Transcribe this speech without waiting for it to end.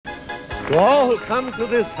To all who come to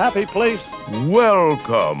this happy place,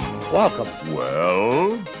 Welcome. welcome.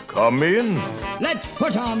 Well, come in. Let's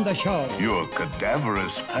put on the show. Your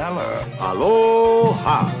cadaverous pallor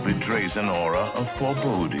Aloha. betrays an aura of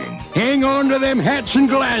foreboding. Hang on to them hats and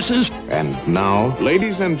glasses. And now,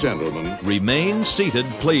 ladies and gentlemen, Remain seated,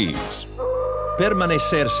 please.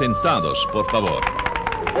 Permanecer sentados, por favor.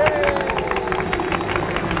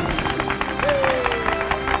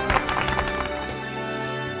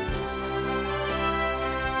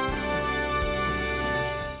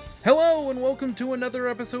 Hello and welcome to another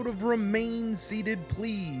episode of Remain Seated,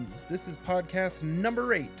 Please. This is podcast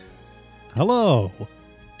number 8, Hello.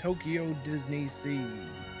 Tokyo Disney Sea.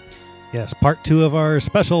 Yes, part 2 of our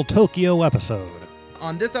special Tokyo episode.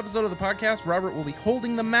 On this episode of the podcast, Robert will be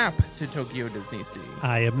holding the map to Tokyo Disney Sea.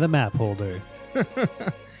 I am the map holder.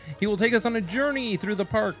 He will take us on a journey through the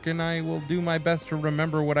park, and I will do my best to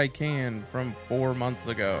remember what I can from 4 months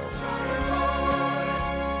ago.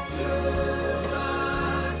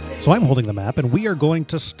 So I'm holding the map, and we are going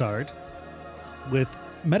to start with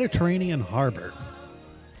Mediterranean Harbor.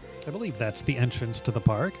 I believe that's the entrance to the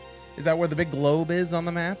park. Is that where the big globe is on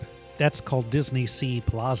the map? That's called Disney Sea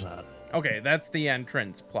Plaza. Okay, that's the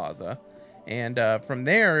entrance plaza. And from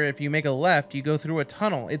there, if you make a left, you go through a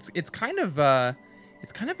tunnel. It's kind of a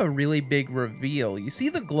really big reveal. You see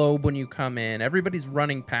the globe when you come in. Everybody's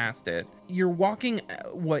running past it. You're walking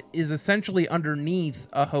what is essentially underneath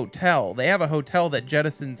a hotel. They have a hotel that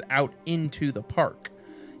jettisons out into the park.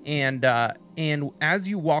 And as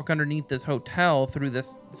you walk underneath this hotel through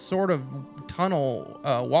this sort of tunnel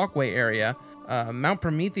walkway area, Mount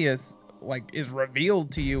Prometheus is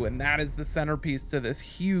revealed to you, and that is the centerpiece to this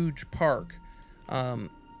huge park. And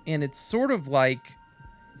it's sort of like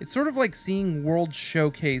seeing World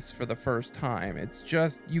Showcase for the first time. It's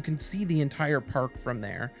just, you can see the entire park from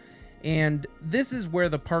there. And this is where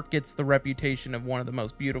the park gets the reputation of one of the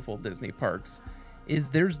most beautiful Disney parks, is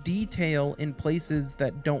there's detail in places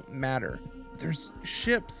that don't matter. There's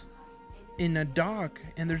ships in a dock,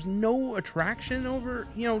 and there's no attraction over,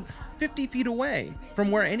 50 feet away from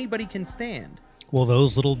where anybody can stand. Well,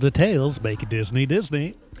 those little details make Disney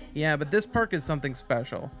Disney. Yeah, but this park is something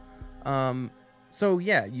special. So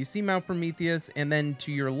yeah, you see Mount Prometheus, and then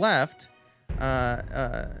to your left,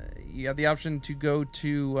 you have the option to go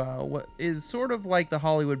to what is sort of like the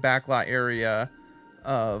Hollywood backlot area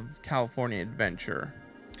of California Adventure.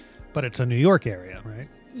 But it's a New York area, right?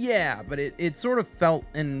 Yeah, but it sort of felt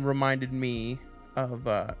like and reminded me of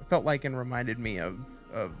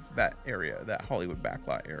that area, that Hollywood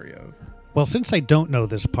backlot area. Well, since I don't know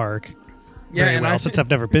this park Yeah, very and well, since I've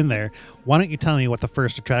never been there, why don't you tell me what the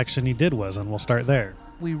first attraction you did was, and we'll start there.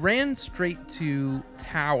 We ran straight to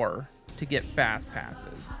Tower to get fast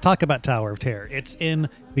passes. Talk about Tower of Terror. It's in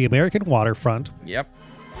the American waterfront. Yep.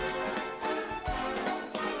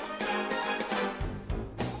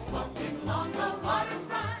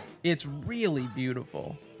 It's really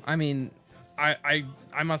beautiful. I mean, I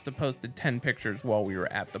must have posted 10 pictures while we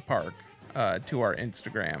were at the park to our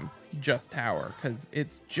Instagram, just Tower, because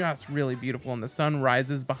it's just really beautiful, and the sun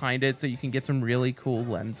rises behind it, so you can get some really cool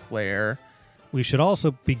lens flare. We should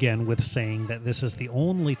also begin with saying that this is the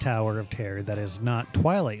only Tower of Terror that is not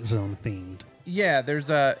Twilight Zone themed. Yeah,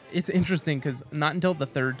 it's interesting because not until the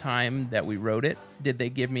third time that we wrote it did they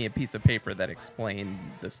give me a piece of paper that explained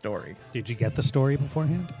the story. Did you get the story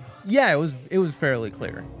beforehand? Yeah, it was fairly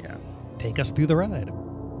clear. Yeah. Take us through the ride.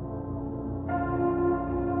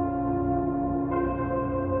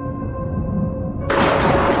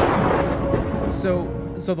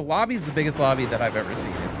 So the lobby is the biggest lobby that I've ever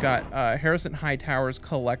seen. It's got Harrison Hightower's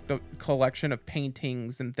collection of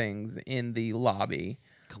paintings and things in the lobby.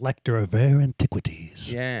 Collector of rare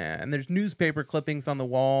antiquities. Yeah, and there's newspaper clippings on the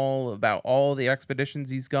wall about all the expeditions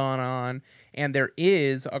he's gone on, and there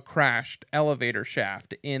is a crashed elevator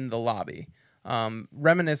shaft in the lobby,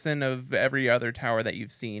 reminiscent of every other tower that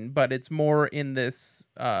you've seen, but it's more in this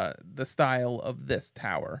the style of this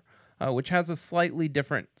tower, which has a slightly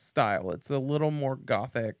different style. It's a little more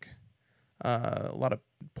gothic, a lot of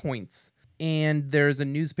points, and there's a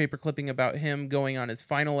newspaper clipping about him going on his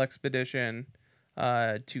final expedition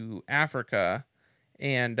to Africa,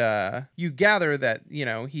 and you gather that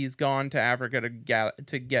he's gone to Africa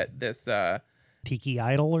to get this Tiki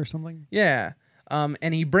idol or something. Yeah,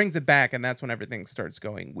 and he brings it back, and that's when everything starts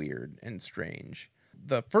going weird and strange.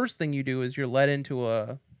 The first thing you do is you're led into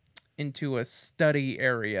a study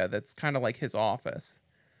area that's kind of like his office,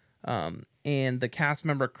 and the cast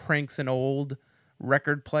member cranks an old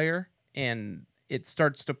record player, and it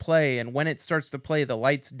starts to play, and when it starts to play, the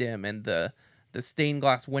lights dim, and the stained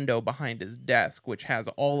glass window behind his desk, which has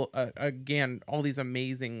all these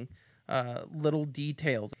amazing little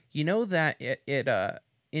details. You know that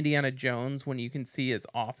Indiana Jones, when you can see his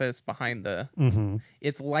office behind the...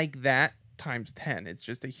 It's like that times 10. It's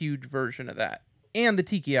just a huge version of that. And the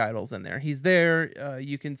Tiki Idol's in there. He's there.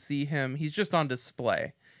 You can see him. He's just on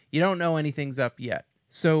display. You don't know anything's up yet.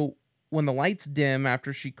 So when the lights dim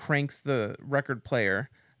after she cranks the record player,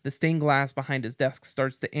 the stained glass behind his desk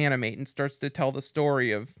starts to animate and starts to tell the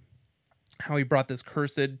story of how he brought this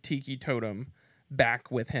cursed Tiki totem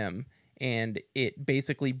back with him, and it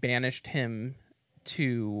basically banished him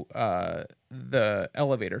to the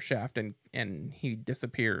elevator shaft, and he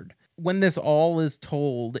disappeared. When this all is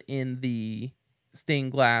told in the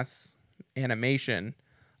stained glass animation,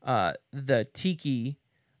 the Tiki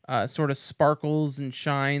sort of sparkles and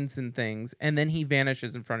shines and things, and then he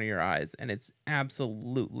vanishes in front of your eyes, and it's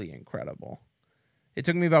absolutely incredible. It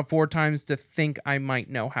took me about 4 times to think I might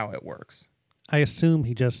know how it works. I assume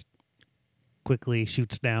he just quickly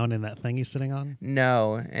shoots down in that thing he's sitting on.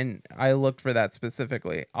 No, and I looked for that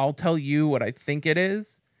specifically. I'll tell you what I think it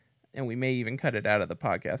is, and we may even cut it out of the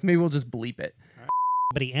podcast. Maybe we'll just bleep it.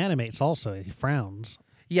 But he animates also. He frowns.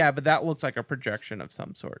 Yeah, but that looks like a projection of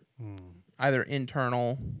some sort. Either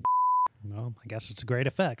internal. Well, I guess it's a great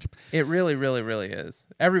effect. It really, really, really is.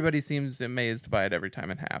 Everybody seems amazed by it every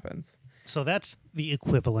time it happens. So that's the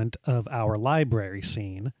equivalent of our library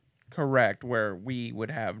scene. Correct, where we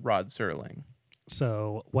would have Rod Serling.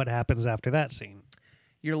 So what happens after that scene?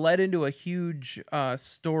 You're led into a huge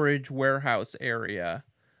storage warehouse area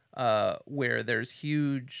where there's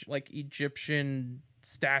huge, like, Egyptian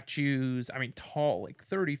statues. I mean, tall, like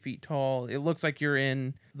 30 feet tall. It looks like you're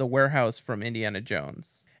in the warehouse from Indiana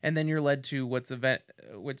Jones. And then you're led to what's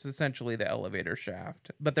essentially the elevator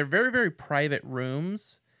shaft. But they're very, very private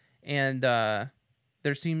rooms, and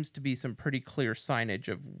there seems to be some pretty clear signage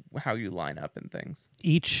of how you line up and things.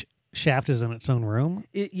 Each shaft is in its own room?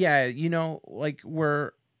 Yeah, you know, like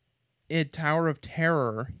where at Tower of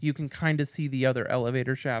Terror, you can kind of see the other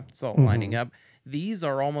elevator shafts all lining up. These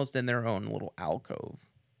are almost in their own little alcove.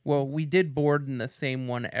 Well, we did board in the same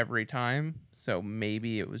one every time, so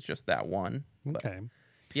maybe it was just that one. Okay.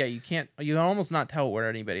 But yeah, you can almost not tell where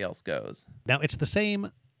anybody else goes. Now, it's the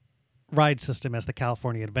same ride system as the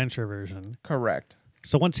California Adventure version. Correct.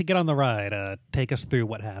 So once you get on the ride, take us through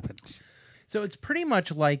what happens. So it's pretty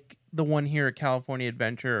much like the one here at California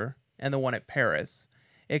Adventure and the one at Paris,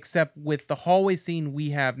 except with the hallway scene we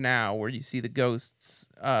have now, where you see the ghosts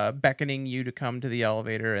beckoning you to come to the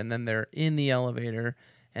elevator, and then they're in the elevator,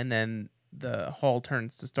 and then the hall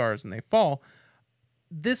turns to stars and they fall.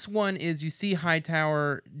 This one is, you see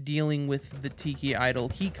Hightower dealing with the Tiki Idol.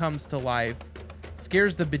 He comes to life,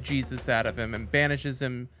 scares the bejesus out of him, and banishes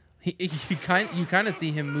him. You kind of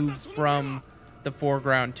see him move from the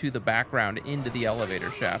foreground to the background into the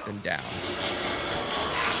elevator shaft and down.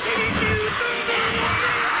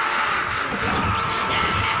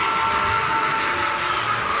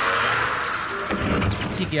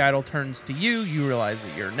 Tiki Idol turns to you. You realize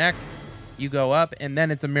that you're next. You go up, and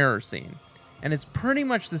then it's a mirror scene. And it's pretty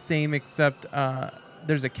much the same, except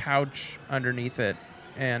there's a couch underneath it,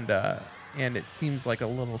 and it seems like a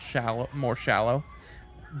little more shallow.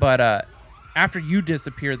 But after you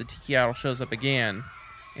disappear, the Tiki Idol shows up again,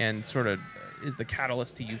 and sort of is the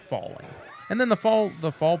catalyst to you falling. And then the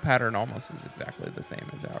fall pattern almost is exactly the same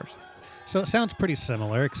as ours. So it sounds pretty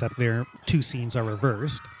similar, except their 2 scenes are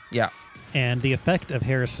reversed. Yeah. And the effect of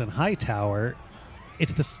Harrison Hightower,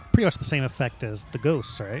 it's pretty much the same effect as the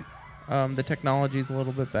ghosts, right? The technology's a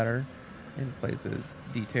little bit better in places.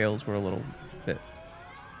 Details were a little bit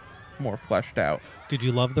more fleshed out. Did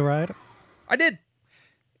you love the ride? I did.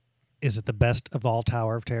 Is it the best of all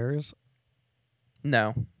Tower of Terrors?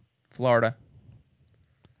 No. Florida.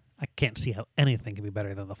 I can't see how anything can be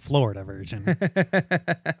better than the Florida version.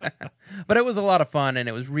 But it was a lot of fun, and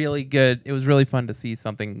it was really good. It was really fun to see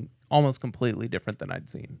something almost completely different than I'd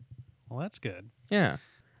seen. Well, that's good. Yeah.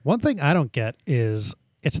 One thing I don't get is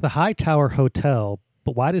it's the Hightower Hotel,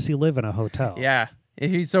 but why does he live in a hotel? Yeah.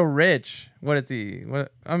 He's so rich. What is he?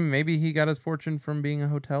 Maybe he got his fortune from being a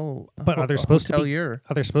hotel. But are there supposed to be hotelier.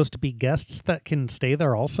 Are there supposed to be guests that can stay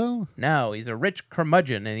there also? No, he's a rich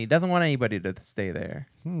curmudgeon, and he doesn't want anybody to stay there.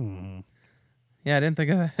 Yeah, I didn't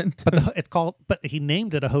think of that. But he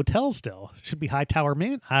named it a hotel still. Should be Hightower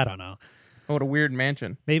Mansion? I don't know. What a weird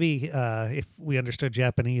mansion. Maybe if we understood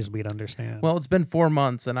Japanese, we'd understand. Well, it's been 4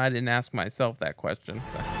 months, and I didn't ask myself that question.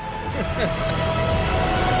 So.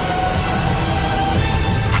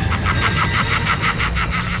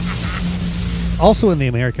 Also in the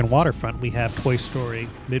American waterfront, we have Toy Story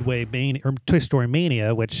Toy Story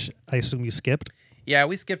Mania, which I assume you skipped. Yeah,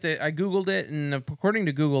 we skipped it. I Googled it, and according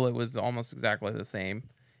to Google, it was almost exactly the same.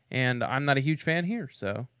 And I'm not a huge fan here,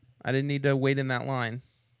 so I didn't need to wait in that line.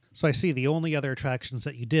 So I see the only other attractions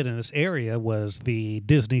that you did in this area was the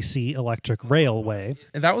Disney Sea Electric Railway.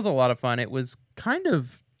 And that was a lot of fun. It was kind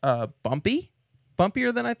of bumpy,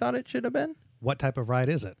 bumpier than I thought it should have been. What type of ride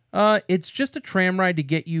is it? It's just a tram ride to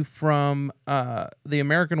get you from the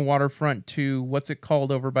American waterfront to what's it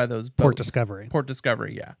called over by those boats? Port Discovery. Port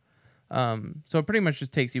Discovery, yeah. So it pretty much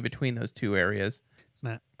just takes you between those two areas.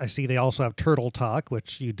 Now, I see they also have Turtle Talk,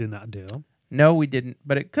 which you did not do. No, we didn't,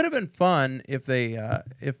 but it could have been fun if they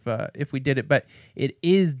if we did it. But it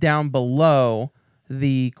is down below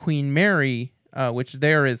the Queen Mary, which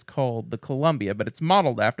there is called the Columbia, but it's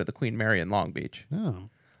modeled after the Queen Mary in Long Beach.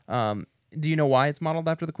 Oh. Do you know why it's modeled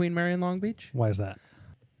after the Queen Mary in Long Beach? Why is that?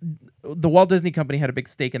 The Walt Disney Company had a big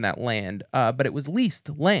stake in that land, but it was leased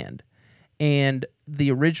land. And the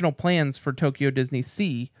original plans for Tokyo Disney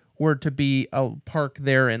Sea were to be a park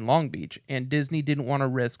there in Long Beach. And Disney didn't want to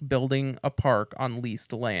risk building a park on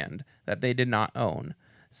leased land that they did not own.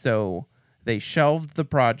 So they shelved the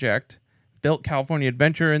project, built California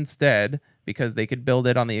Adventure instead, because they could build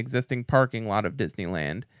it on the existing parking lot of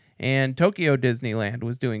Disneyland. And Tokyo Disneyland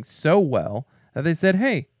was doing so well that they said,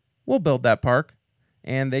 hey, we'll build that park.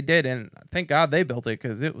 And they did, and thank God they built it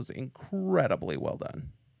because it was incredibly well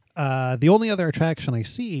done. The only other attraction I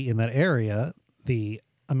see in that area, the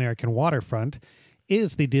American waterfront,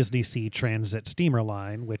 is the Disney Sea Transit steamer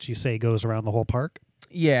line, which you say goes around the whole park.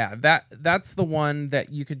 Yeah, that's the one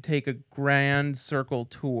that you could take a grand circle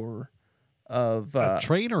tour of. A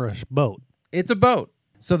train or a boat? It's a boat.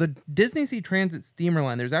 So the Disney Sea Transit steamer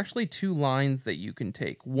line, there's actually two lines that you can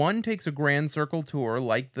take. One takes a grand circle tour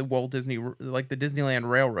like the Disneyland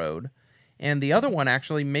Railroad, and the other one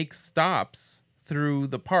actually makes stops through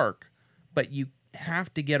the park, but you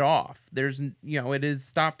have to get off. It is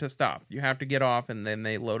stop to stop. You have to get off, and then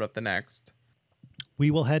they load up the next.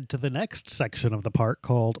 We will head to the next section of the park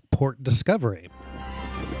called Port Discovery.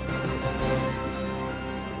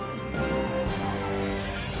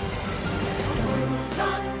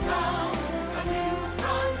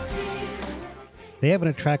 They have an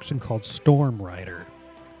attraction called Storm Rider.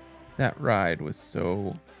 That ride was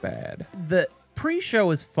so bad. The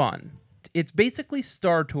pre-show is fun. It's basically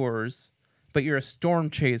Star Tours, but you're a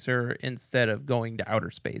storm chaser instead of going to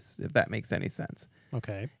outer space, if that makes any sense.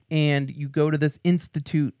 Okay. And you go to this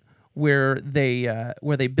institute where they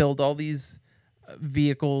build all these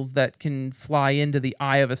vehicles that can fly into the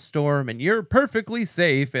eye of a storm, and you're perfectly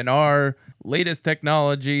safe in our latest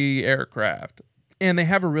technology aircraft. And they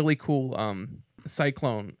have a really cool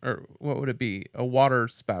cyclone, or what would it be? A water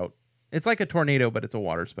spout. It's like a tornado, but it's a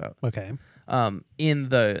water spout. Okay. In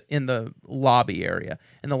the lobby area,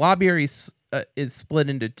 and the lobby area is split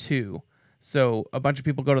into two. So a bunch of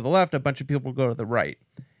people go to the left, a bunch of people go to the right,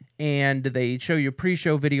 and they show you a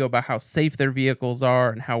pre-show video about how safe their vehicles are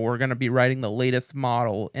and how we're going to be riding the latest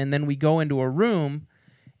model. And then we go into a room,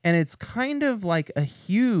 and it's kind of like a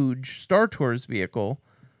huge Star Tours vehicle,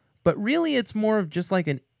 but really it's more of just like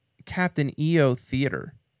an Captain EO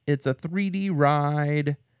theater. It's a 3D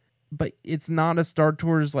ride, but it's not a Star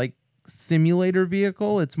Tours like simulator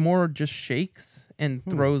vehicle. It's more just shakes and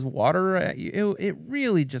throws water at you. It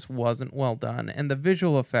really just wasn't well done, and the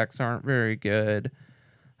visual effects aren't very good.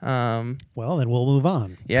 Well, then we'll move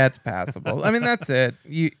on. Yeah, it's passable. I mean, that's it.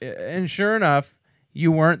 And sure enough,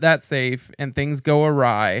 you weren't that safe, and things go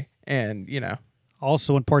awry, and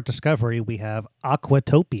Also in Port Discovery, we have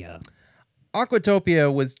Aquatopia.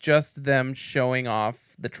 Aquatopia was just them showing off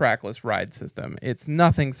the trackless ride system. It's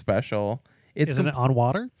nothing special. Isn't it on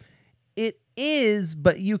water? It is,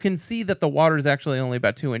 but you can see that the water is actually only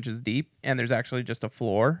about 2 inches deep, and there's actually just a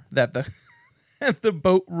floor that the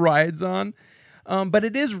boat rides on. But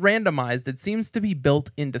it is randomized. It seems to be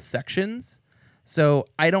built into sections. So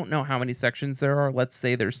I don't know how many sections there are. Let's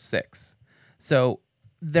say there's 6. So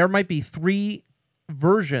there might be 3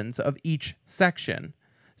 versions of each section.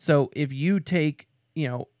 So if you take,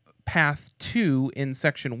 path 2 in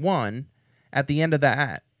section 1, at the end of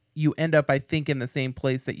that, you end up, I think, in the same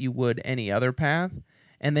place that you would any other path.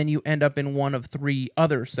 And then you end up in one of 3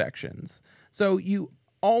 other sections. So you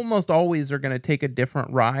almost always are going to take a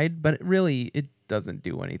different ride, but it doesn't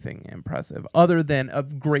do anything impressive other than a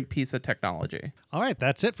great piece of technology. All right,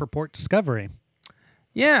 that's it for Port Discovery.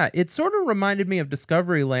 Yeah, it sort of reminded me of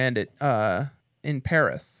Discoveryland in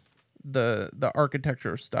Paris. The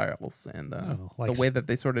architecture styles and the way that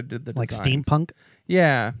they sort of did the like designs. steampunk?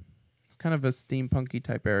 Yeah. It's kind of a steampunky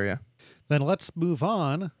type area. Then let's move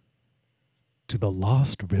on to the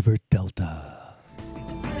Lost River Delta.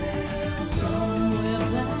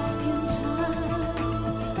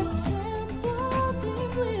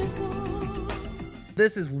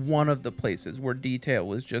 this is one of the places where detail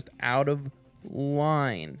was just out of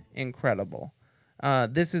line incredible.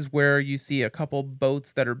 This is where you see a couple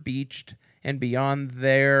boats that are beached, and beyond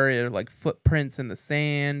there are like footprints in the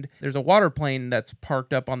sand. There's a water plane that's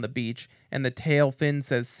parked up on the beach, and the tail fin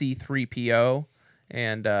says C-3PO.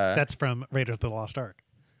 And That's from Raiders of the Lost Ark.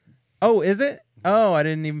 oh, is it? Oh, I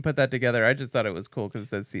didn't even put that together. I just thought it was cool because it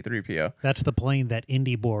says C-3PO. That's the plane that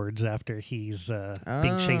Indy boards after he's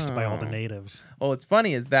being chased by all the natives. Oh, what's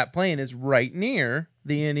funny is that plane is right near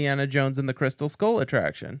the Indiana Jones and the Crystal Skull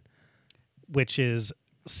attraction. Which is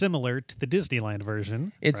similar to the Disneyland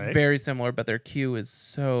version. It's right? very similar, but their queue is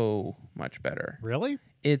so much better. Really?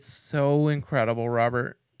 It's so incredible,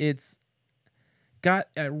 Robert. It's got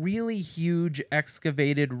a really huge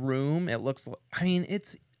excavated room. It looks like, I mean,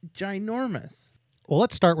 it's ginormous. Well,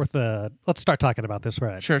 let's start talking about this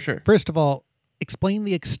ride. Sure. First of all, explain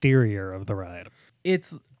the exterior of the ride.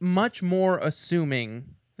 It's much more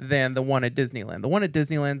assuming than the one at Disneyland. The one at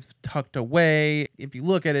Disneyland's tucked away. If you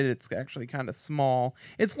look at it, it's actually kind of small.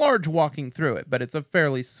 It's large walking through it, but it's a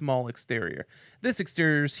fairly small exterior. This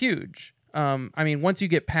exterior is huge. I mean, once you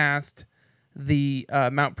get past the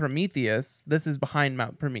Mount Prometheus, this is behind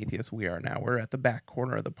Mount Prometheus we are now. We're at the back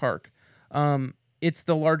corner of the park. It's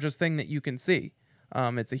the largest thing that you can see.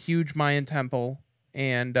 It's a huge Mayan temple,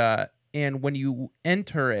 and when you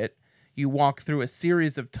enter it, you walk through a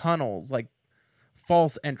series of tunnels, like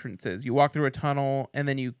false entrances. You walk through a tunnel, and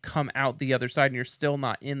then you come out the other side, and you're still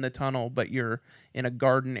not in the tunnel, but you're in a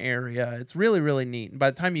garden area. It's really, really neat. And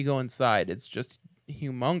by the time you go inside, it's just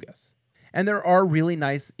humongous. And there are really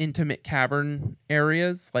nice intimate cavern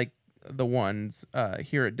areas, like the ones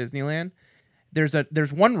here at Disneyland.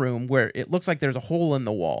 There's one room where it looks like there's a hole in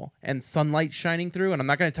the wall and sunlight shining through, and I'm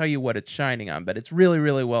not going to tell you what it's shining on, but it's really,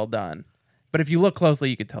 really well done. But if you look closely,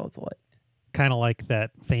 you can tell it's lit. Kind of like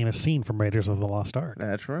that famous scene from Raiders of the Lost Ark.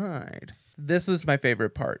 That's right. This was my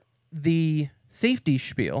favorite part. The safety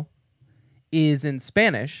spiel is in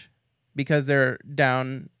Spanish because they're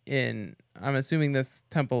down in, I'm assuming this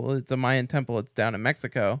temple, it's a Mayan temple, it's down in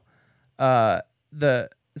Mexico. The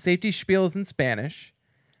safety spiel is in Spanish.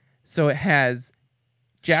 So it has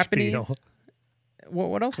Japanese. Spiel.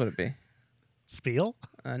 What else would it be? Spiel?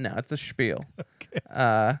 No, it's a spiel.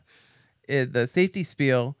 Okay. The safety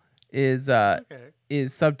spiel is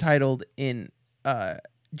subtitled in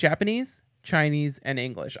Japanese, Chinese, and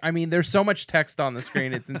English. I mean, there's so much text on the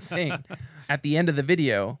screen, it's insane. At the end of the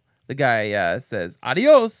video, the guy says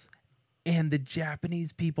adios, and the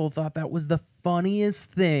Japanese people thought that was the funniest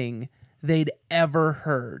thing they'd ever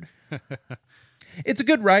heard. It's a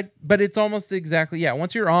good ride, but it's almost exactly, yeah,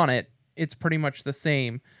 once you're on it, it's pretty much the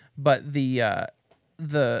same, but the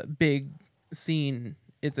big scene,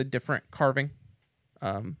 it's a different carving.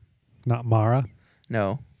 Not Mara?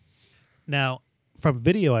 No. Now, from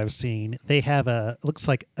video I've seen, they have looks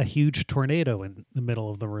like a huge tornado in the middle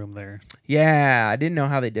of the room there. Yeah, I didn't know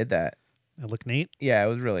how they did that. It looked neat. Yeah, it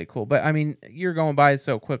was really cool. But I mean, you're going by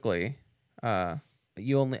so quickly.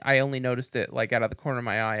 I only noticed it like out of the corner of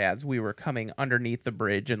my eye as we were coming underneath the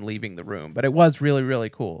bridge and leaving the room. But it was really, really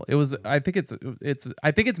cool. It was. I think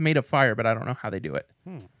it's made of fire, but I don't know how they do it.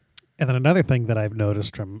 And then another thing that I've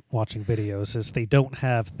noticed from watching videos is they don't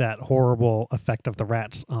have that horrible effect of the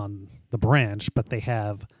rats on the branch, but they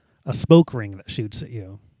have a smoke ring that shoots at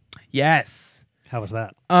you. Yes. How was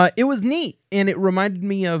that? It was neat, and it reminded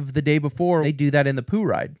me of the day before. They do that in the Pooh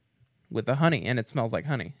ride with the honey, and it smells like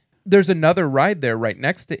honey. There's another ride there right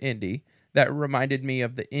next to Indy that reminded me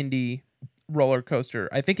of the Indy roller coaster.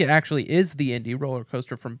 I think it actually is the Indy roller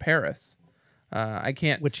coaster from Paris. I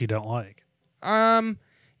can't... Which you don't like.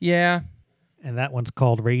 Yeah. And that one's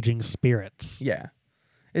called Raging Spirits. Yeah.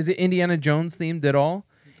 Is it Indiana Jones themed at all?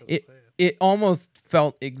 It almost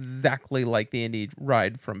felt exactly like the Indy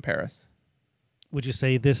ride from Paris. Would you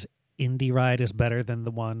say this Indy ride is better than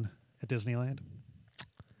the one at Disneyland?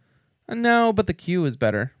 No, but the queue is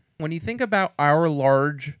better. When you think about our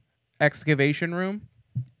large excavation room,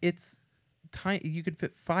 it's tiny. You could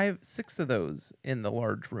fit 5-6 of those in the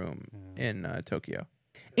large room in Tokyo.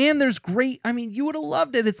 And there's great, I mean, you would have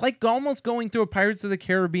loved it. It's like almost going through a Pirates of the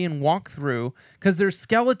Caribbean walkthrough because there's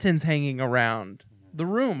skeletons hanging around the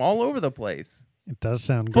room all over the place. It does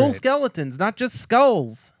sound Full great. skeletons, not just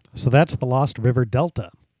skulls. So that's the Lost River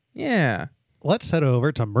Delta. Yeah. Let's head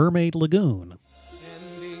over to Mermaid Lagoon.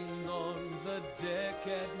 Standing on the deck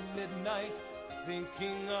at midnight,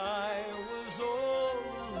 thinking I was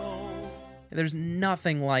all alone. There's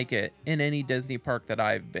nothing like it in any Disney park that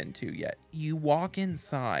I've been to yet. You walk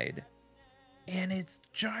inside, and it's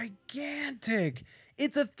gigantic.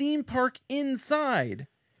 It's a theme park inside,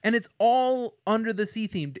 and it's all under the sea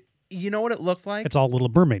themed. You know what it looks like? It's all Little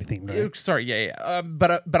Mermaid themed, right? Sorry, yeah.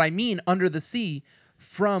 But I mean Under the Sea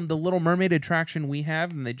from the Little Mermaid attraction we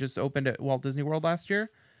have, and they just opened at Walt Disney World last year.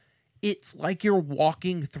 It's like you're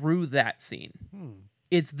walking through that scene.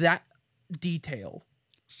 It's that detail.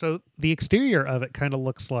 So the exterior of it kind of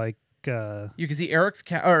looks like You can see Eric's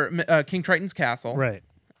King Triton's castle, right.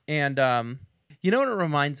 And you know what it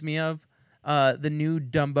reminds me of? The new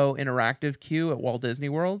Dumbo interactive queue at Walt Disney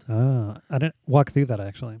World. I didn't walk through that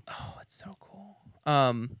actually. Oh, it's so cool.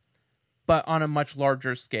 But on a much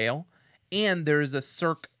larger scale, and there's a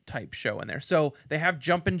Cirque type show in there. So they have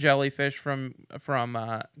Jumpin' Jellyfish from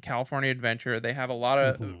California Adventure. They have a lot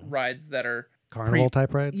of rides that are Carnival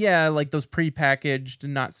type rides? Yeah, like those pre-packaged,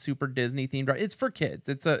 not super Disney themed rides. It's for kids.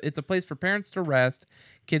 It's a place for parents to rest,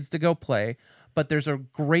 kids to go play. But there's a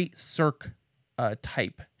great Cirque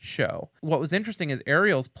type show. What was interesting is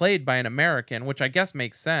Ariel's played by an American, which I guess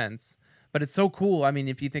makes sense. But it's so cool. I mean,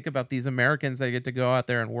 if you think about these Americans that get to go out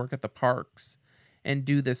there and work at the parks and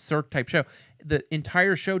do this Cirque type show, the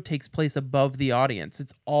entire show takes place above the audience.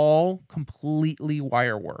 It's all completely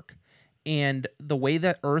wire work. And the way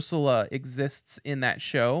that Ursula exists in that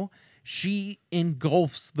show, she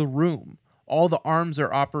engulfs the room. All the arms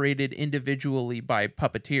are operated individually by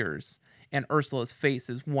puppeteers, and Ursula's face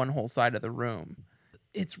is one whole side of the room.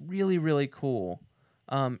 It's really, really cool.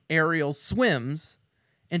 Ariel swims,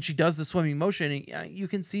 and she does the swimming motion, and you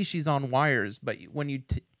can see she's on wires, but when you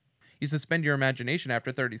suspend your imagination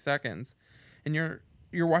after 30 seconds, and you're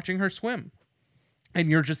watching her swim. And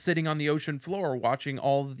you're just sitting on the ocean floor watching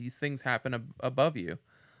all of these things happen above you.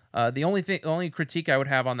 The only critique I would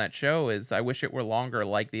have on that show is I wish it were longer,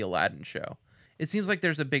 like the Aladdin show. It seems like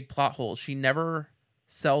there's a big plot hole. She never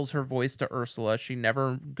sells her voice to Ursula. She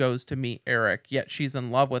never goes to meet Eric, yet she's in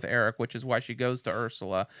love with Eric, which is why she goes to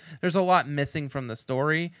Ursula. There's a lot missing from the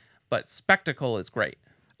story, but spectacle is great.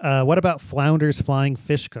 What about Flounder's Flying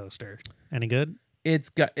Fish Coaster? Any good? It's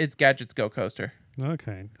Gadget's Go Coaster.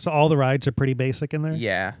 Okay. So all the rides are pretty basic in there?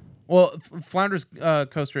 Yeah. Well, Flounder's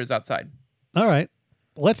coaster is outside. All right.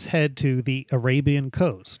 Let's head to the Arabian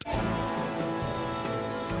coast. Marching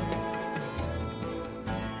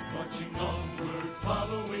onward,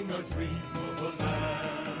 following our dream of a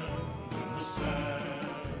land in the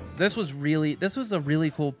sand. This was a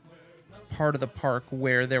really cool part of the park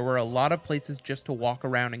where there were a lot of places just to walk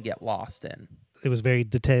around and get lost in. It was very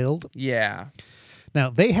detailed. Yeah. Now,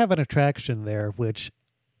 they have an attraction there which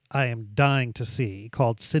I am dying to see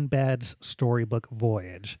called Sinbad's Storybook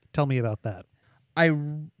Voyage. Tell me about that. I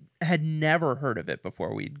had never heard of it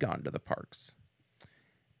before we'd gone to the parks.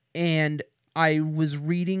 And I was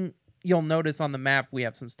reading, you'll notice on the map we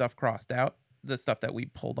have some stuff crossed out, the stuff that we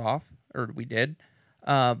pulled off, or we did,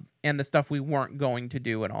 and the stuff we weren't going to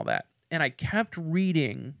do and all that. And I kept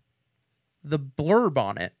reading the blurb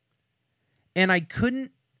on it, and I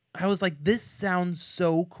was like, this sounds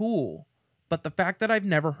so cool. But the fact that I've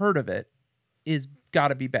never heard of it is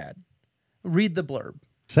gotta be bad. Read the blurb.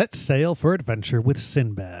 Set sail for adventure with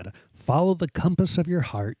Sinbad. Follow the compass of your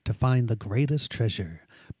heart to find the greatest treasure.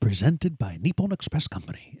 Presented by Nippon Express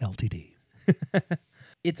Company, Ltd.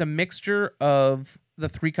 It's a mixture of the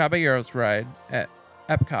Three Caballeros ride at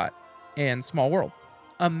Epcot and Small World.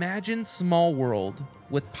 Imagine Small World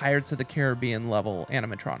with Pirates of the Caribbean level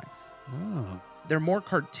animatronics. Oh. They're more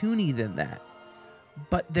cartoony than that,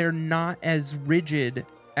 but they're not as rigid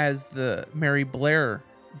as the Mary Blair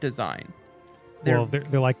design. They're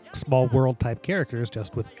like Small World type characters,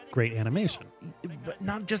 just with great animation. But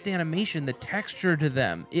not just animation, the texture to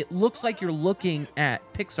them. It looks like you're looking at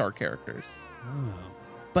Pixar characters. Oh.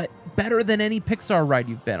 But better than any Pixar ride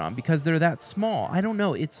you've been on because they're that small. I don't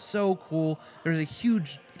know. It's so cool. There's a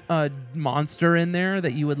huge monster in there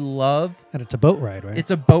that you would love. And it's a boat ride, right?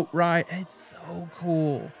 It's a boat ride. It's so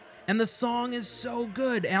cool. And the song is so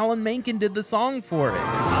good. Alan Menken did the song for it.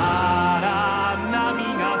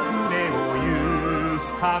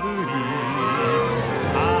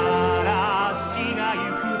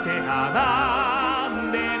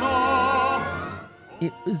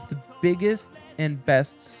 It was the biggest and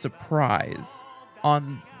best surprise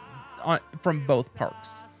on from both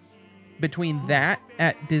parks. Between that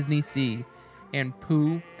at Disney Sea and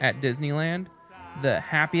Pooh at Disneyland, the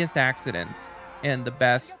happiest accidents and the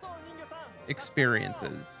best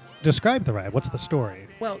experiences. Describe the ride. What's the story?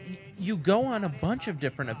 Well, you go on a bunch of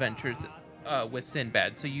different adventures with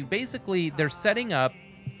Sinbad. So they're setting up.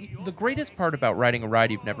 The greatest part about riding a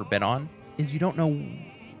ride you've never been on is you don't know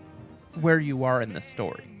where you are in the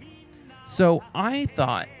story. So I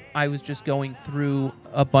thought I was just going through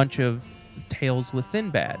a bunch of tales with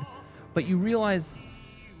Sinbad. But you realize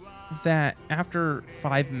that after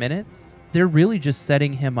 5 minutes, they're really just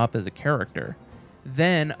setting him up as a character.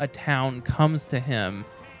 Then a town comes to him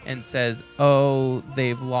and says, oh,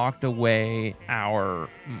 they've locked away I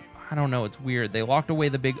don't know, it's weird. They locked away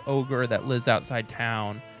the big ogre that lives outside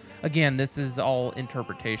town. Again, this is all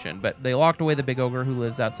interpretation, but they locked away the big ogre who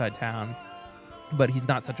lives outside town, but he's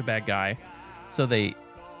not such a bad guy. So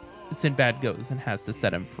Sinbad goes and has to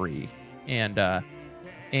set him free. And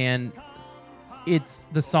the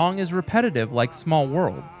song is repetitive like Small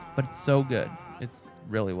World, but it's so good. It's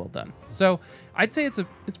really well done. So I'd say it's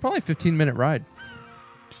probably a 15-minute ride.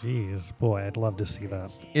 Jeez, boy, I'd love to see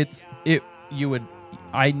that.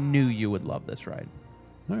 I knew you would love this ride.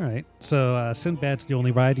 All right. So Sinbad's the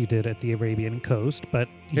only ride you did at the Arabian coast, but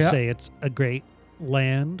you say it's a great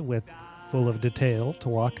land full of detail to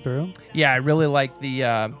walk through. Yeah, I really like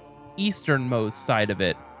the easternmost side of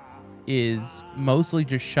it is mostly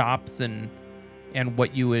just shops and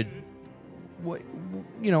what you would,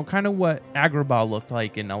 kind of what Agrabah looked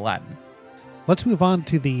like in Aladdin. Let's move on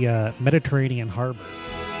to the Mediterranean harbor.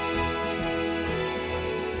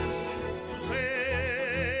 To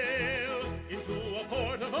sail into a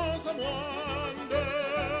port of awesome wonder.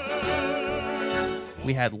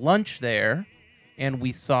 We had lunch there, and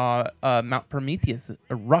we saw Mount Prometheus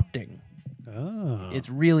erupting. Oh. It's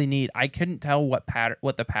really neat. I couldn't tell what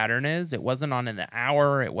the pattern is. It wasn't on an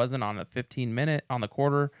hour. It wasn't on a 15-minute, on the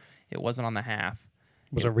quarter. It wasn't on the half.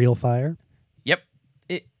 Was it real fire? Yep.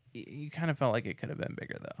 You kind of felt like it could have been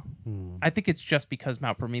bigger, though. I think it's just because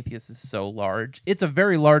Mount Prometheus is so large. It's a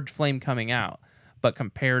very large flame coming out, but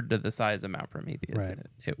compared to the size of Mount Prometheus, Right.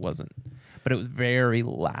 it wasn't. But it was very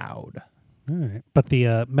loud. All right. But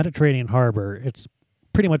the Mediterranean harbor, it's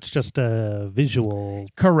pretty much just a visual.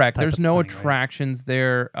 Correct. type There's of no thing, right? attractions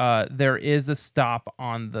there. There is a stop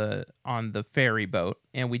on the ferry boat,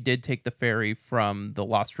 and we did take the ferry from the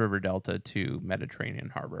Lost River Delta to Mediterranean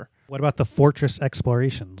Harbor. What about the fortress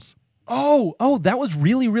explorations? Oh, that was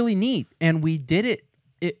really, really neat. And we did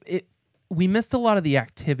it. We missed a lot of the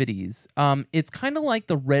activities. It's kind of like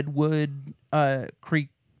the Redwood Creek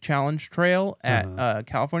Challenge Trail at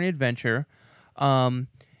California Adventure.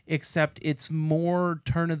 Except it's more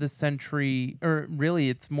turn of the century, or really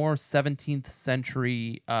it's more 17th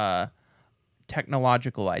century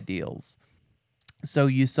technological ideals. So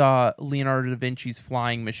you saw Leonardo da Vinci's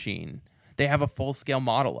flying machine. They have a full-scale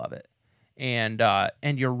model of it. And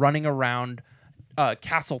you're running around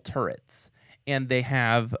castle turrets. And they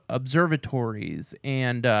have observatories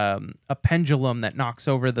and a pendulum that knocks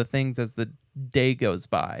over the things as the day goes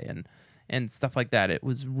by and stuff like that. It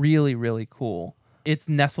was really, really cool. It's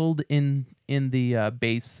nestled in the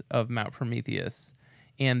base of Mount Prometheus,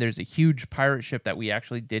 and there's a huge pirate ship that we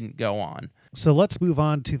actually didn't go on. So let's move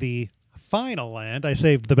on to the final land. I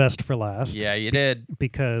saved the best for last. Yeah, you did.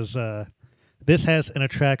 Because this has an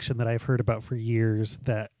attraction that I've heard about for years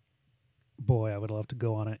that, boy, I would love to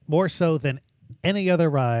go on it. More so than any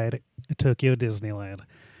other ride at Tokyo Disneyland.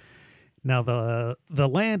 Now, the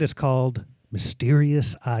land is called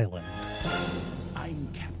Mysterious Island.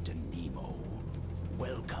 I'm Captain Nemo.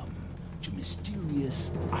 Welcome to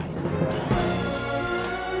Mysterious Island.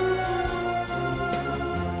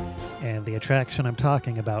 And the attraction I'm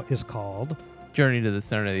talking about is called... Journey to the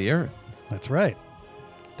Center of the Earth. That's right.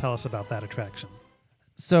 Tell us about that attraction.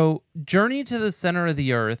 So, Journey to the Center of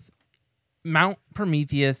the Earth, Mount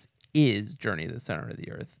Prometheus is Journey to the Center of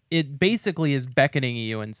the Earth. It basically is beckoning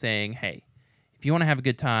you and saying, hey, if you want to have a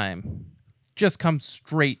good time, just come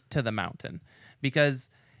straight to the mountain. Because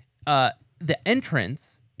the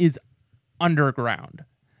entrance is underground.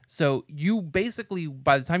 So you basically,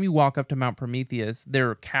 by the time you walk up to Mount Prometheus, there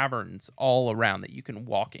are caverns all around that you can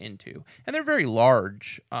walk into. And they're very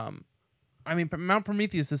large. Mount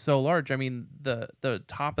Prometheus is so large. I mean, the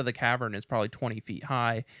top of the cavern is probably 20 feet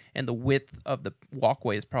high, and the width of the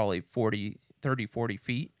walkway is probably 40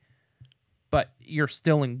 feet. But you're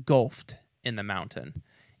still engulfed in the mountain.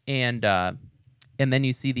 And then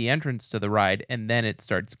you see the entrance to the ride, and then it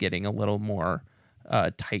starts getting a little more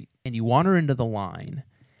tight. And you wander into the line,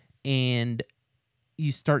 and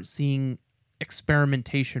you start seeing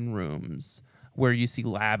experimentation rooms where you see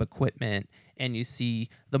lab equipment, and you see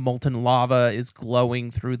the molten lava is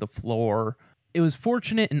glowing through the floor. It was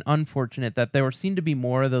fortunate and unfortunate that there seemed to be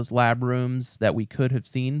more of those lab rooms that we could have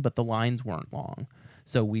seen, but the lines weren't long,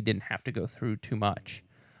 so we didn't have to go through too much.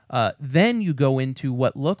 Then you go into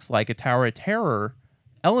what looks like a Tower of Terror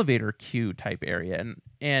elevator queue type area.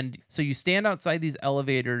 And so you stand outside these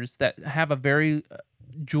elevators that have a very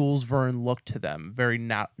Jules Verne look to them, very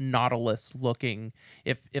Nautilus looking.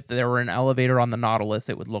 If there were an elevator on the Nautilus,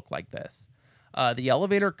 it would look like this. The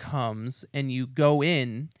elevator comes and you go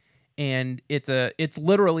in, and it's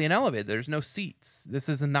literally an elevator. There's no seats. This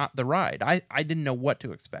is not the ride. I didn't know what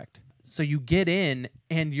to expect. So you get in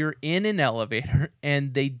and you're in an elevator,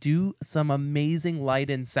 and they do some amazing light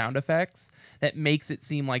and sound effects that makes it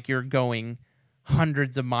seem like you're going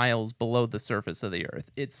hundreds of miles below the surface of the earth.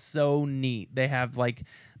 It's so neat. They have like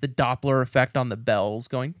the Doppler effect on the bells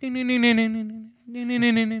going. And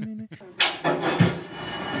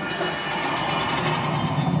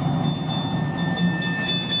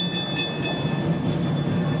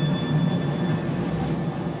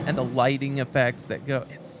the lighting effects that go.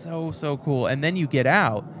 It's so cool. And then you get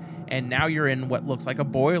out, and now you're in what looks like a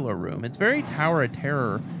boiler room. It's very Tower of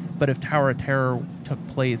Terror, but if Tower of Terror took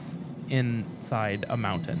place inside a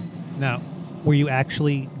mountain. Now, were you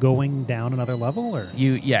actually going down another level, or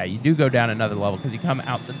You do go down another level because you come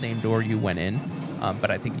out the same door you went in,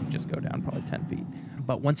 but I think you just go down probably 10 feet.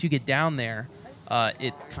 But once you get down there,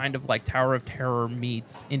 it's kind of like Tower of Terror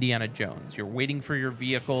meets Indiana Jones. You're waiting for your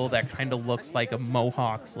vehicle that kind of looks like a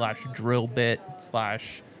Mohawk / drill bit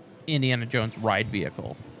 / Indiana Jones ride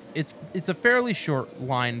vehicle. It's a fairly short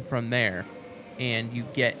line from there, and you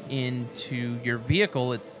get into your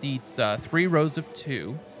vehicle. It seats 3 rows of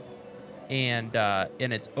 2. And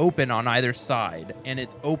it's open on either side, and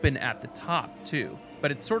it's open at the top too.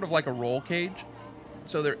 But it's sort of like a roll cage,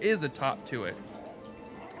 so there is a top to it,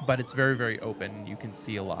 but it's very, very open. You can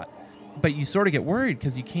see a lot, but you sort of get worried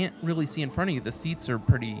because you can't really see in front of you. The seats are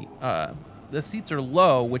pretty. The seats are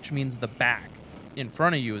low, which means the back in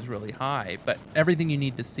front of you is really high, but everything you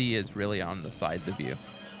need to see is really on the sides of you.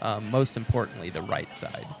 Most importantly, the right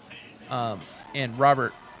side. And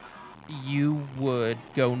Robert, you would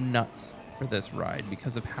go nuts for this ride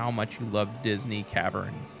because of how much you love Disney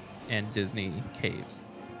caverns and Disney caves,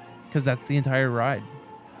 because that's the entire ride.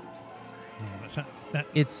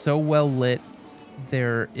 It's so well lit.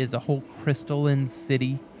 There is a whole crystalline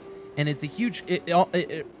city, and it's a huge. It's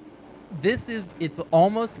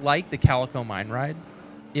almost like the Calico Mine ride,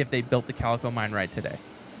 if they built the Calico Mine ride today.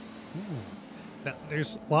 Now,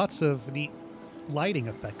 there's lots of neat lighting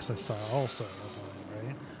effects I saw also,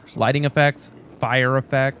 right? Lighting effects, fire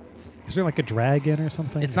effects. Is there like a dragon or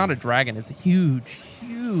something? It's not a dragon. It's a huge,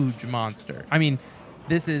 huge monster. I mean,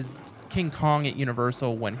 this is King Kong at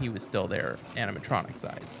Universal when he was still there, animatronic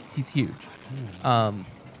size. He's huge.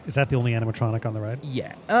 Is that the only animatronic on the ride?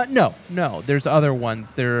 Yeah. No. There's other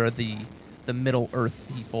ones. There are the Middle Earth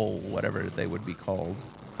people, whatever they would be called.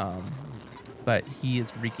 But he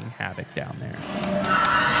is wreaking havoc down there.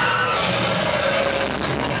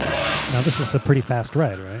 Now, this is a pretty fast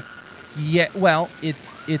ride, right? Yeah, well,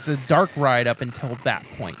 it's a dark ride up until that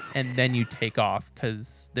point, and then you take off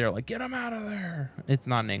because they're like, get him out of there. It's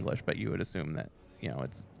not in English, but you would assume that,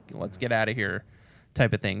 it's let's get out of here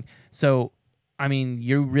type of thing. So, I mean,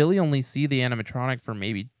 you really only see the animatronic for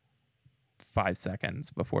maybe 5 seconds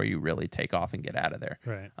before you really take off and get out of there.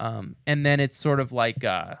 Right. And then it's sort of like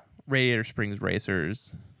Radiator Springs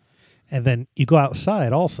Racers. And then you go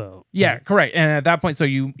outside also. Yeah, correct. And at that point, so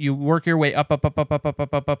you work your way up out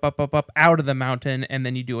of the mountain, and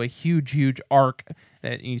then you do a huge arc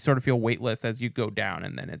that you sort of feel weightless as you go down,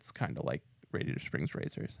 and then it's kind of like Radiator Springs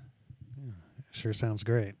Racers. Yeah, sure sounds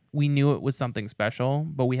great. We knew it was something special,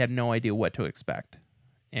 but we had no idea what to expect,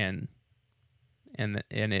 and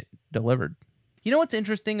it delivered. You know what's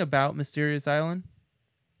interesting about Mysterious Island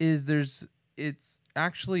is it's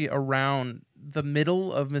actually around the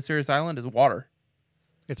middle of Mysterious Island is water.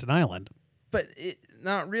 It's an island. But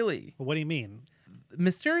not really. Well, what do you mean?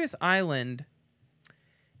 Mysterious Island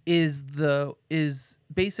is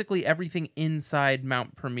basically everything inside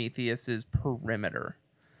Mount Prometheus's perimeter.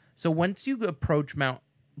 So once you approach Mount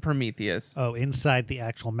Prometheus... Oh, inside the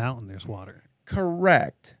actual mountain there's water.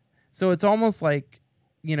 Correct. So it's almost like,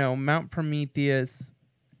 Mount Prometheus,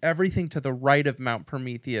 everything to the right of Mount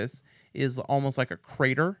Prometheus is almost like a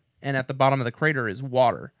crater, and at the bottom of the crater is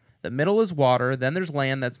water. The middle is water, then there's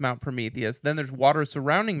land, that's Mount Prometheus, then there's water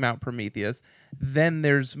surrounding Mount Prometheus, then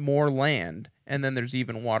there's more land, and then there's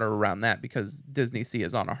even water around that because Disney Sea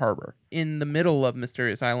is on a harbor. In the middle of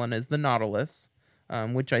Mysterious Island is the Nautilus,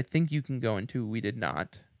 which I think you can go into. We did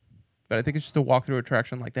not, but I think it's just a walkthrough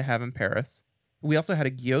attraction like they have in Paris. We also had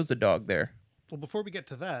a gyoza dog there. Well, before we get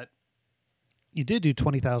to that, you did do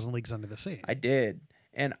 20,000 Leagues Under the Sea. I did.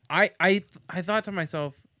 And I thought to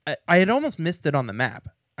myself, I had almost missed it on the map.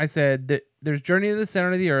 I said that there's Journey to the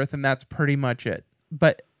Center of the Earth, and that's pretty much it.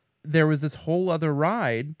 But there was this whole other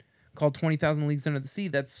ride called 20,000 Leagues Under the Sea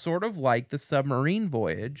that's sort of like the submarine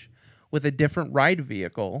voyage with a different ride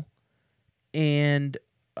vehicle and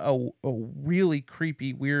a really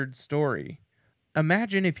creepy, weird story.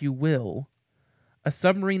 Imagine, if you will, a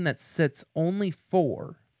submarine that sits only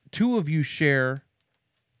 4 two of you share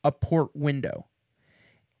a port window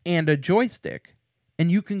and a joystick,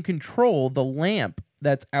 and you can control the lamp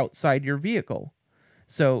that's outside your vehicle.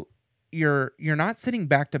 So you're not sitting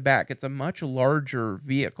back to back. It's a much larger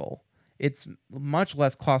vehicle. It's much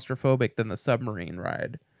less claustrophobic than the submarine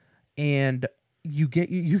ride. And you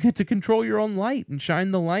get to control your own light and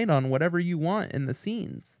shine the light on whatever you want in the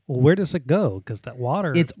scenes. Well, where does it go? Because that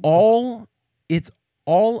water... It's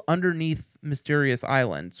all underneath Mysterious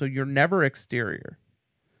Island, so you're never exterior.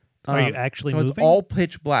 Are you actually so moving? It's all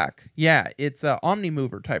pitch black. Yeah, it's a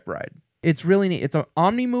Omnimover type ride. It's really neat. It's an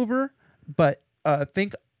Omnimover, but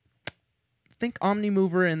think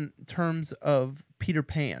Omnimover in terms of Peter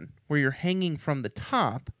Pan, where you're hanging from the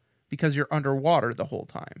top because you're underwater the whole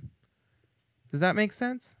time. Does that make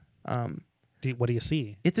sense? What do you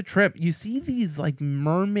see? It's a trip. You see these like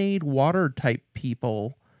mermaid water type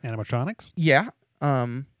people. Animatronics? Yeah.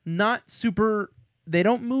 Not super. They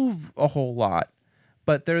don't move a whole lot,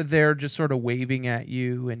 but they're there just sort of waving at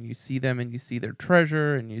you, and you see them and you see their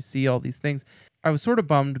treasure and you see all these things. I was sort of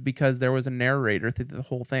bummed because there was a narrator through the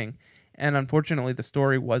whole thing. And unfortunately, the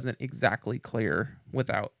story wasn't exactly clear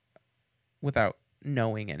without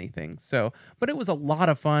knowing anything. So, but it was a lot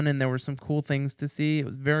of fun, and there were some cool things to see. It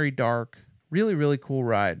was very dark. Really, really cool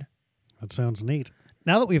ride. That sounds neat.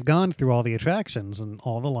 Now that we've gone through all the attractions and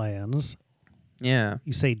all the lands, yeah,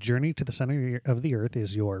 you say Journey to the Center of the Earth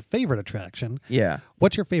is your favorite attraction. Yeah.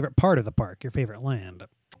 What's your favorite part of the park, your favorite land?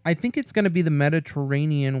 I think it's going to be the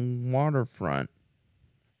Mediterranean waterfront.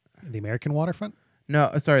 The American waterfront?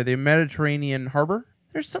 No, sorry, the Mediterranean harbor.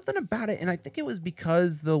 There's something about it, and I think it was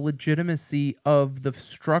because the legitimacy of the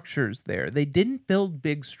structures there. They didn't build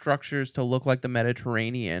big structures to look like the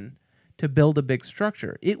Mediterranean to build a big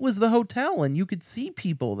structure. It was the hotel, and you could see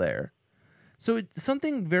people there. So it's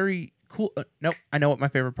something very cool. Nope, I know what my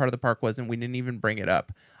favorite part of the park was, and we didn't even bring it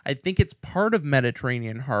up. I think it's part of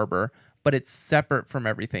Mediterranean Harbor, but it's separate from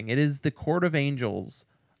everything. It is the Court of Angels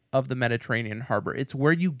of the Mediterranean Harbor. It's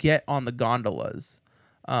where you get on the gondolas.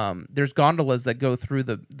 There's gondolas that go through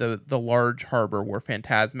the large harbor where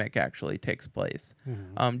Fantasmic actually takes place.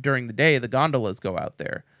 Mm-hmm. During the day, the gondolas go out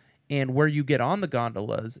there. And where you get on the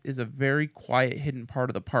gondolas is a very quiet, hidden part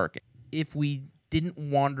of the park. If we didn't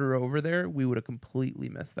wander over there, we would have completely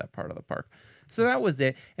missed that part of the park. So that was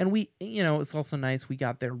it. And it's also nice. We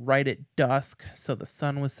got there right at dusk, so the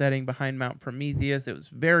sun was setting behind Mount Prometheus. It was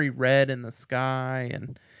very red in the sky,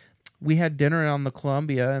 and we had dinner on the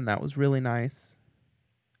Columbia, and that was really nice.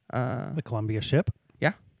 The Columbia ship?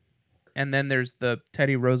 Yeah. And then there's the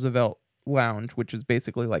Teddy Roosevelt Lounge, which is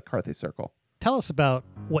basically like Carthay Circle. Tell us about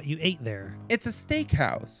what you ate there. It's a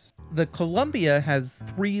steakhouse. The Columbia has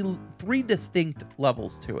three distinct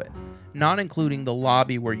levels to it, not including the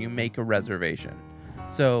lobby where you make a reservation.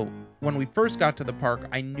 So when we first got to the park,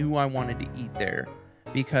 I knew I wanted to eat there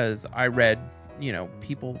because I read,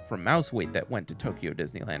 people from Mouseweight that went to Tokyo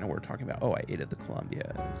Disneyland and were talking about, I ate at the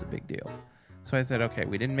Columbia. It was a big deal. So I said, okay,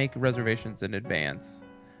 we didn't make reservations in advance,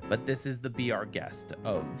 but this is the Be Our Guest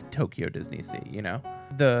of Tokyo Disney Sea,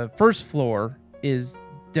 The first floor is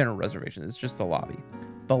dinner reservations. It's just the lobby.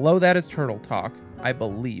 Below that is Turtle Talk, I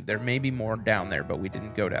believe. There may be more down there, but we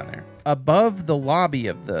didn't go down there. Above the lobby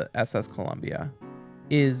of the SS Columbia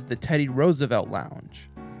is the Teddy Roosevelt Lounge.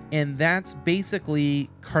 And that's basically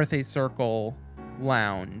Carthay Circle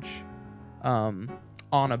Lounge on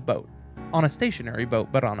a boat. On a stationary boat,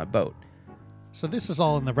 but on a boat. So this is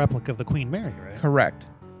all in the replica of the Queen Mary, right? Correct.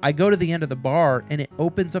 I go to the end of the bar, and it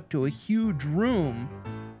opens up to a huge room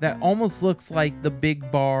that almost looks like the big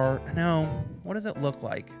bar. No, what does it look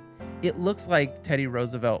like? It looks like Teddy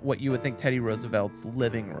Roosevelt, what you would think Teddy Roosevelt's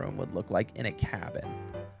living room would look like in a cabin.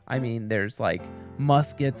 I mean, there's like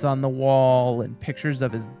muskets on the wall and pictures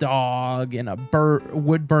of his dog and a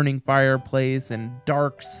wood-burning fireplace and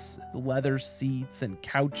dark leather seats and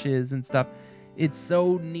couches and stuff. It's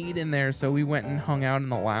so neat in there, so we went and hung out in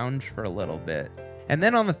the lounge for a little bit. And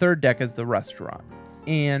then on the third deck is the restaurant.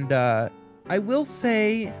 And I will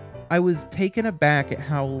say I was taken aback at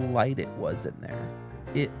how light it was in there.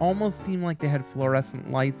 It almost seemed like they had fluorescent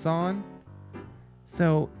lights on.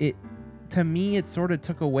 So to me, it sort of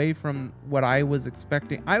took away from what I was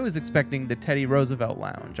expecting. I was expecting the Teddy Roosevelt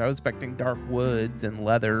Lounge. I was expecting dark woods and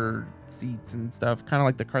leather seats and stuff, kind of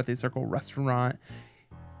like the Carthay Circle restaurant.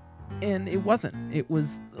 And it wasn't. It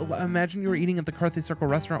was, imagine you were eating at the Carthay Circle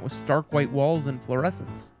restaurant with stark white walls and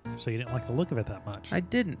fluorescence. So you didn't like the look of it that much? I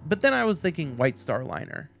didn't. But then I was thinking White Star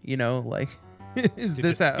Liner, like, is did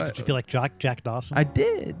this you, how... Did you feel like Jack Dawson? I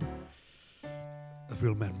did. The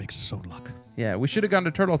real man makes his own luck. Yeah, we should have gone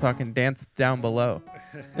to Turtle Talk and danced down below.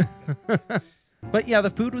 But yeah, the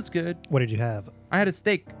food was good. What did you have? I had a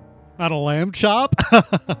steak. On a lamb chop?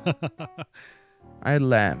 I had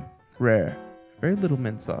lamb, rare, very little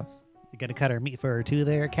mint sauce. You gotta cut our meat for her too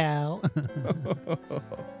there, Cal.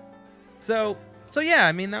 So yeah,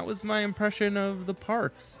 I mean, that was my impression of the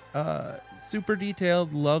parks. Super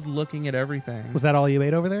detailed, loved looking at everything. Was that all you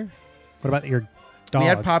ate over there? What about your dog? We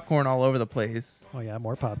had popcorn all over the place. Oh yeah,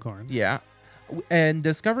 more popcorn. Yeah. And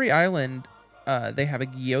Discovery Island, they have a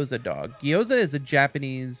gyoza dog. Gyoza is a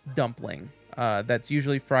Japanese dumpling that's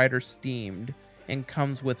usually fried or steamed and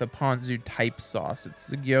comes with a ponzu type sauce.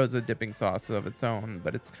 It's a gyoza dipping sauce of its own,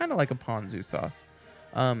 but it's kind of like a ponzu sauce.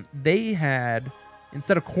 They had,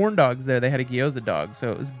 instead of corn dogs there, they had a gyoza dog.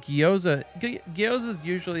 So it was gyoza. Gyoza's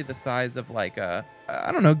usually the size of like a,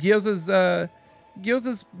 I don't know,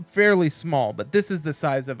 gyoza's fairly small, but this is the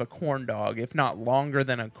size of a corn dog, if not longer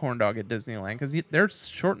than a corn dog at Disneyland, because they're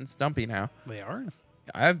short and stumpy now. They are?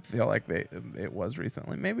 I feel like it was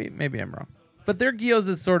recently. Maybe I'm wrong. But their gyoza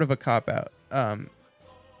is sort of a cop-out.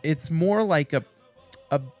 It's more like a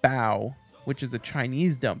bao, which is a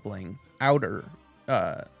Chinese dumpling, outer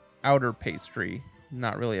pastry.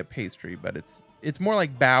 Not really a pastry, but it's more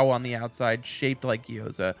like bao on the outside, shaped like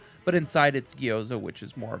gyoza, but inside it's gyoza, which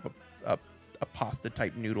is more of a pasta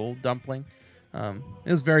type noodle dumpling. It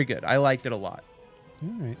was very good. I liked it a lot. All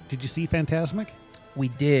right. Did you see Fantasmic? We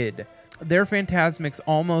did. Their Fantasmic's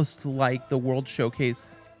almost like the World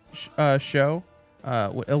Showcase show,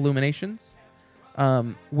 Illuminations,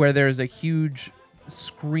 where there's a huge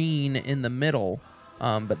screen in the middle.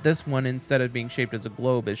 But this one, instead of being shaped as a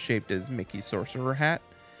globe, is shaped as Mickey's sorcerer hat.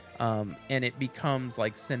 And it becomes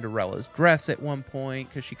like Cinderella's dress at one point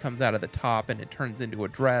because she comes out of the top and it turns into a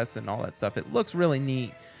dress and all that stuff. It looks really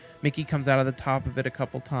neat. Mickey comes out of the top of it a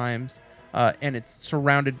couple times, and it's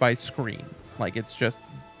surrounded by screen. Like it's just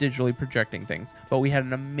digitally projecting things. But we had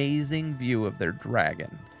an amazing view of their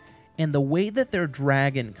dragon. And the way that their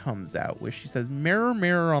dragon comes out, where she says, "Mirror,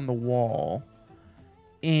 mirror on the wall,"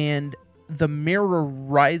 and the mirror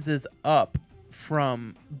rises up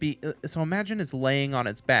from so imagine it's laying on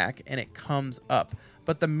its back and it comes up,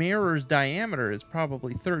 but the mirror's diameter is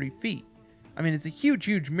probably 30 feet. I mean, it's a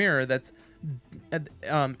huge mirror that's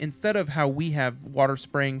instead of how we have water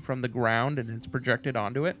spraying from the ground and it's projected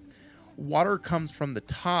onto it, water comes from the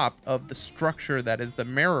top of the structure that is the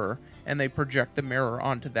mirror, and they project the mirror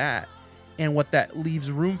onto that. And what that leaves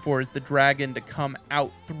room for is the dragon to come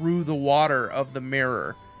out through the water of the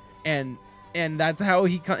mirror, and that's how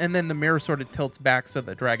and then the mirror sort of tilts back so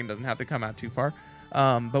the dragon doesn't have to come out too far.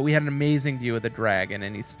 But we had an amazing view of the dragon,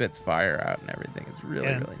 and he spits fire out and everything. It's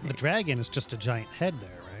really neat. The dragon is just a giant head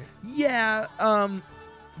there, right? Yeah,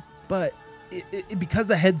 but because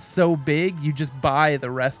the head's so big, you just buy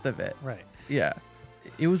the rest of it. Right. Yeah.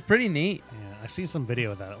 It was pretty neat. Yeah, I've seen some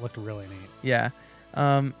video of that. It looked really neat. Yeah.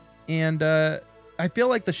 And I feel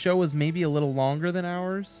like the show was maybe a little longer than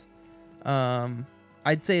ours.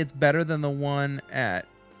 I'd say it's better than the one at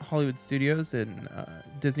Hollywood Studios in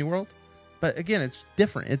Disney World. But again, it's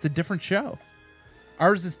different. It's a different show.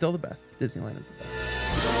 Ours is still the best. Disneyland is the best.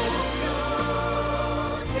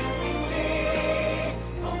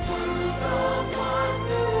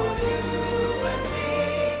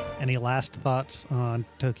 Any last thoughts on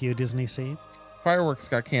Tokyo Disney Sea? Fireworks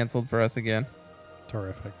got canceled for us again.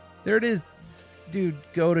 Terrific. There it is. Dude,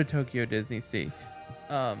 go to Tokyo Disney Sea.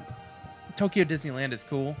 Tokyo Disneyland is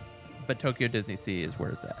cool, but Tokyo Disney Sea is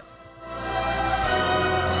where it's at.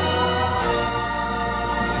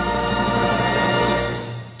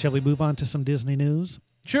 Shall we move on to some Disney news?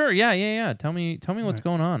 Sure, yeah. Tell me what's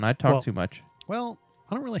going on. I talk too much. Well,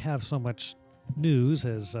 I don't really have so much news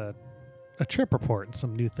as a trip report and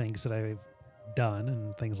some new things that I've done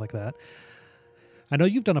and things like that. I know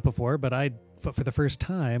you've done it before, but for the first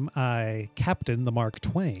time, I captained the Mark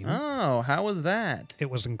Twain. Oh, how was that? It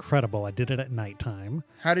was incredible. I did it at nighttime.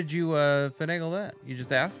 How did you finagle that? You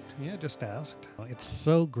just asked? Yeah, just asked. It's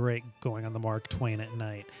so great going on the Mark Twain at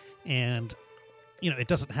night. And, it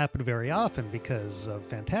doesn't happen very often because of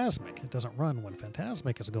Fantasmic. It doesn't run when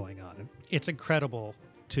Fantasmic is going on. It's incredible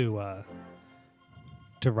to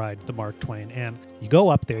ride the Mark Twain. And you go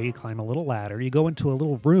up there, you climb a little ladder, you go into a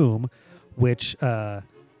little room, which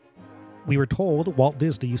we were told Walt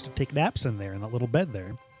Disney used to take naps in there, in that little bed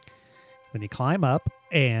there. Then you climb up,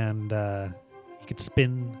 and you could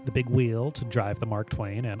spin the big wheel to drive the Mark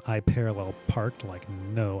Twain, and I parallel parked like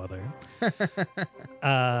no other.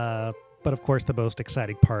 But of course, the most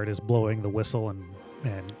exciting part is blowing the whistle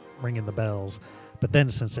and ringing the bells. But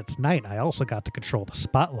then, since it's night, I also got to control the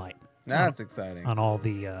spotlight. That's exciting. On all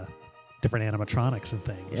the different animatronics and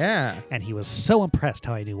things. Yeah. And he was so impressed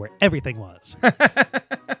how I knew where everything was.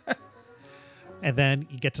 And then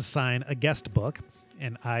you get to sign a guest book,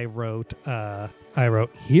 and I wrote,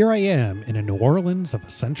 "Here I am in a New Orleans of a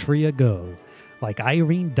century ago. Like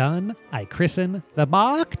Irene Dunn, I christen the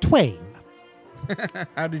Mark Twain."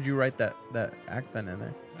 How did you write that accent in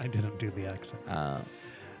there? I didn't do the accent.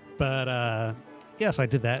 But yes, I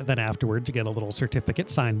did that. Then afterwards, you get a little certificate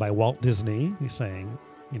signed by Walt Disney saying,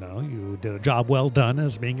 you did a job well done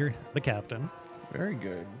as being the captain. Very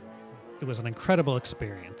good. It was an incredible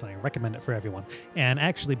experience, and I recommend it for everyone. And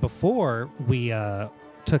actually, before we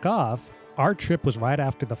took off, our trip was right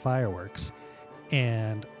after the fireworks.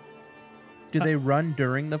 And do they run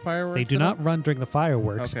during the fireworks? They do not run during the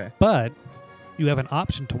fireworks, okay. But you have an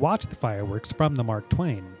option to watch the fireworks from the Mark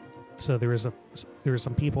Twain. So there were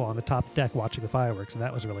some people on the top deck watching the fireworks, and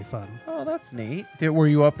that was really fun. Oh, that's neat. Were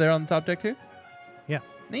you up there on the top deck too? Yeah.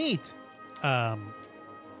 Neat.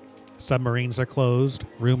 Submarines are closed.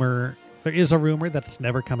 There is a rumor that it's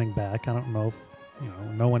never coming back. I don't know if,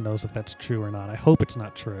 no one knows if that's true or not. I hope it's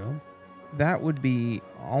not true. That would be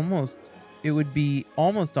almost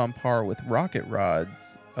on par with rocket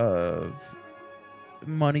rods of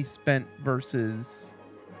money spent versus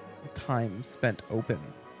time spent open.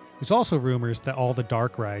 There's also rumors that all the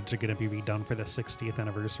dark rides are going to be redone for the 60th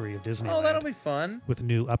anniversary of Disneyland. Oh, that'll be fun. With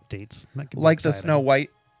new updates. Like the Snow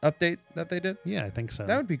White update that they did? Yeah, I think so.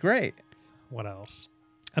 That would be great. What else?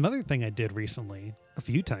 Another thing I did recently, a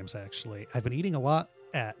few times actually, I've been eating a lot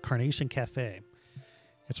at Carnation Cafe.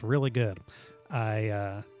 It's really good.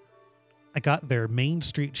 I got their Main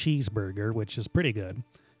Street cheeseburger, which is pretty good.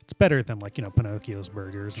 It's better than Pinocchio's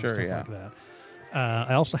burgers and stuff like that.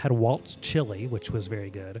 I also had Walt's chili, which was very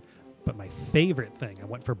good. But my favorite thing, I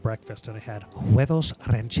went for breakfast and I had huevos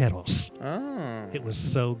rancheros. Oh. It was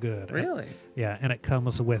so good. Really? Yeah, and it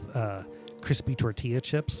comes with crispy tortilla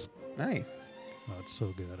chips. Nice. Oh, it's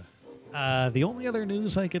so good. The only other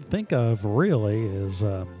news I could think of, really, is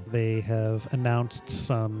they have announced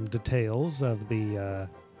some details of the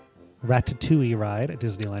Ratatouille ride at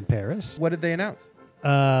Disneyland Paris. What did they announce?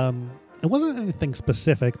 It wasn't anything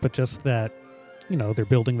specific, but just that, they're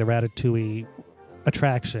building the Ratatouille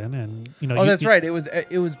attraction, and that's right. It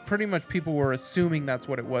was pretty much people were assuming that's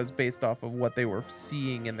what it was based off of what they were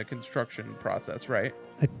seeing in the construction process, right?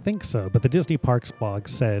 I think so, but the Disney Parks blog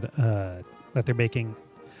said that they're making.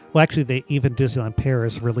 Well, actually, Disneyland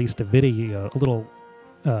Paris released a little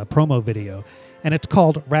promo video, and it's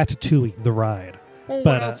called Ratatouille: The Ride. Well,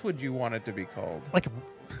 what else would you want it to be called? Like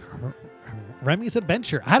Remy's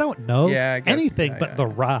Adventure. I don't know anything but the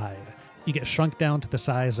ride. You get shrunk down to the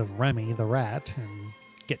size of Remy the rat and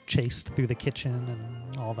get chased through the kitchen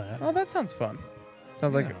and all that. Oh, that sounds fun.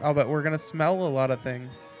 Sounds like I'll bet we're going to smell a lot of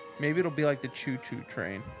things. Maybe it'll be like the choo-choo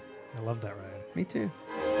train. I love that ride. Me too.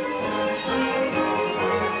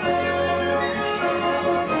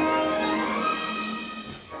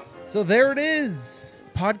 So there it is.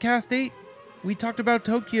 Podcast 8. We talked about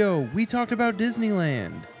Tokyo. We talked about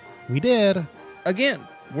Disneyland. We did. Again,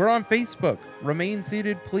 we're on Facebook. Remain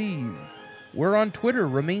Seated, please. We're on Twitter.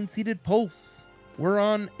 Remain Seated Pulse. We're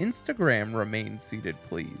on Instagram. Remain Seated,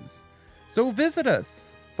 please. So visit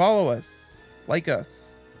us. Follow us. Like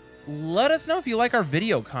us. Let us know if you like our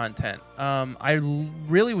video content. I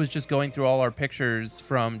really was just going through all our pictures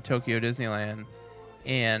from Tokyo Disneyland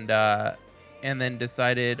and then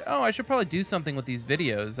decided, I should probably do something with these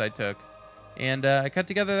videos I took. And I cut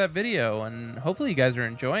together that video, and hopefully you guys are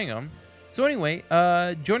enjoying them. So anyway,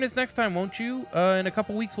 join us next time, won't you? In a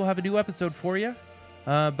couple weeks, we'll have a new episode for you.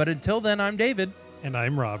 But until then, I'm David. And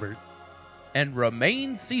I'm Robert. And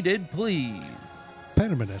remain seated, please.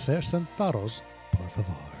 Permanecer sentados, por favor.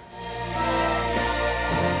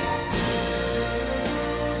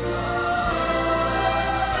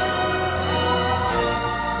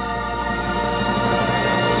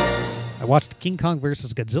 I watched King Kong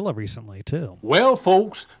vs. Godzilla recently, too. Well,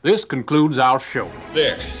 folks, this concludes our show.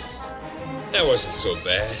 There. That wasn't so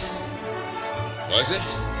bad. Was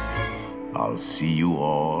it? I'll see you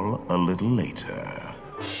all a little later.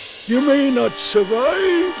 You may not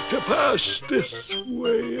survive to pass this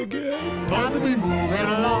way again. Time to be moving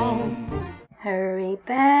along. Hurry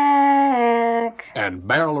back. And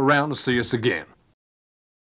barrel around to see us again.